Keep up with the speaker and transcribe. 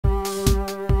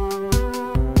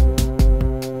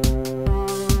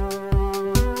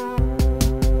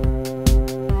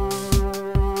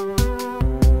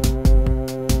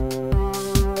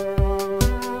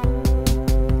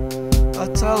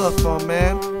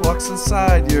walks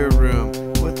inside your room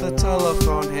with a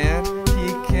telephone hand.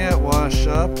 He can't wash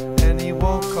up and he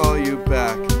won't call you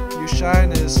back. You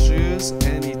shine his shoes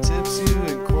and he tips you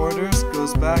in quarters,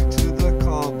 goes back to the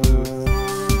call booth.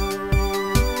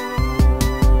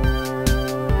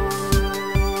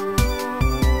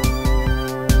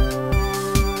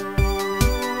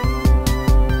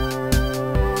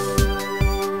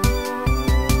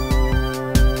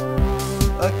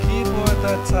 A keyboard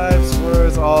that types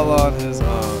words all on his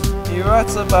own. He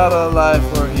writes about a life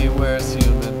where he wears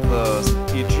human clothes.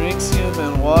 He drinks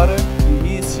human water,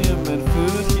 he eats human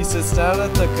food. He sits down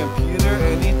at the computer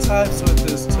and he types with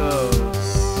his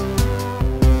toes.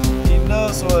 He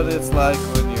knows what it's like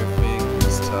when your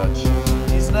fingers touch.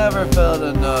 He's never felt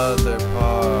another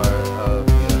part of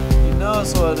you. He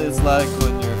knows what it's like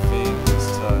when your fingers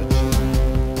touch.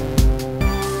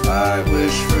 I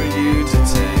wish for you to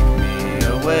take me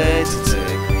away, to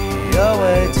take me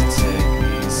away, to take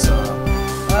me some.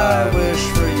 I wish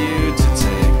for you to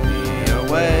take me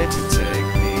away, to take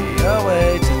me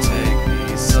away, to take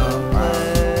me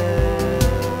someplace.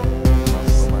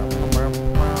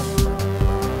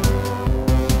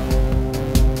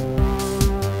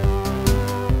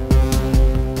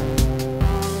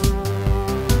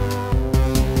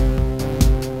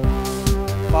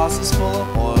 Faucets full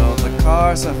of oil, the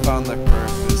cars have found their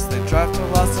purpose. They drive to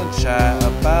Los and chat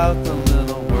about the little